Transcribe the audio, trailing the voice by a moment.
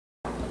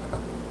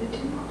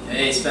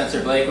Hey,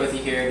 Spencer.blake with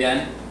you here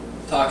again,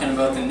 talking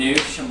about the new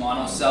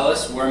Shimano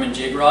Sellus Worm and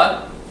Jig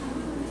Rod.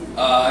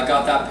 I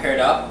got that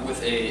paired up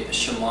with a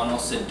Shimano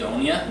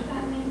Sedona.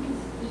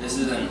 This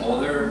is an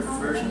older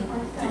version.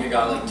 I think I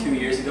got it like 2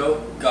 years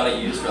ago. Got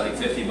it used for like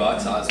 50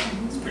 bucks. I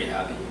was pretty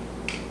happy.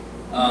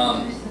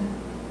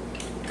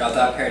 Got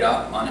that paired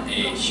up on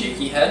a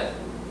shaky head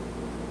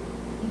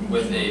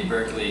with a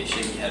Berkeley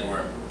shaky head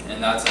worm,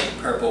 and that's like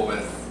purple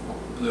with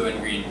blue and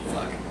green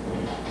fleck.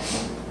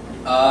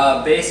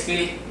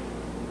 Basically,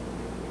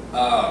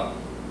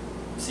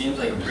 seems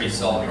like a pretty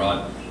solid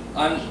rod.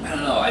 I don't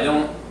know.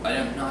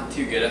 I'm not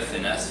too good at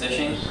finesse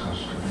fishing,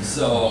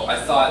 so I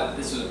thought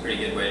this was a pretty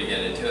good way to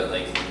get into it.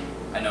 Like,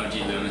 I know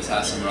G Loomis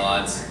has some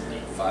rods,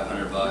 like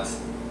 500 bucks.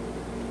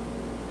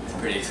 It's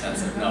pretty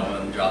expensive. No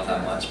one would drop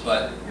that much,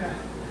 but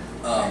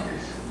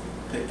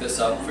picked this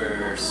up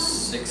for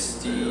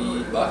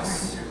 60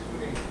 bucks,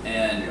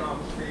 and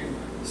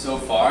so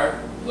far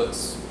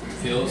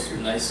feels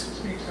nice.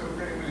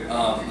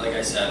 Like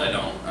I said,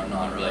 I'm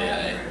not really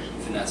a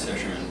finesse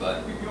fisherman,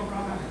 but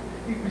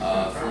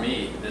for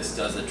me, this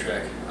does the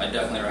trick. I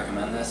definitely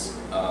recommend this.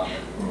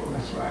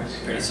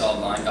 Pretty solid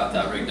line. Got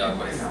that rigged up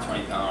with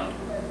 20-pound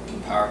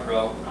Power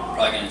Pro.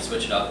 Probably going to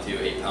switch it up to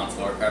 8-pound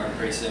fluorocarbon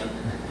pretty soon.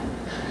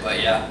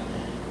 But yeah,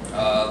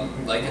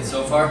 like it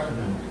so far.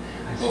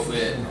 Hopefully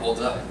it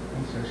holds up.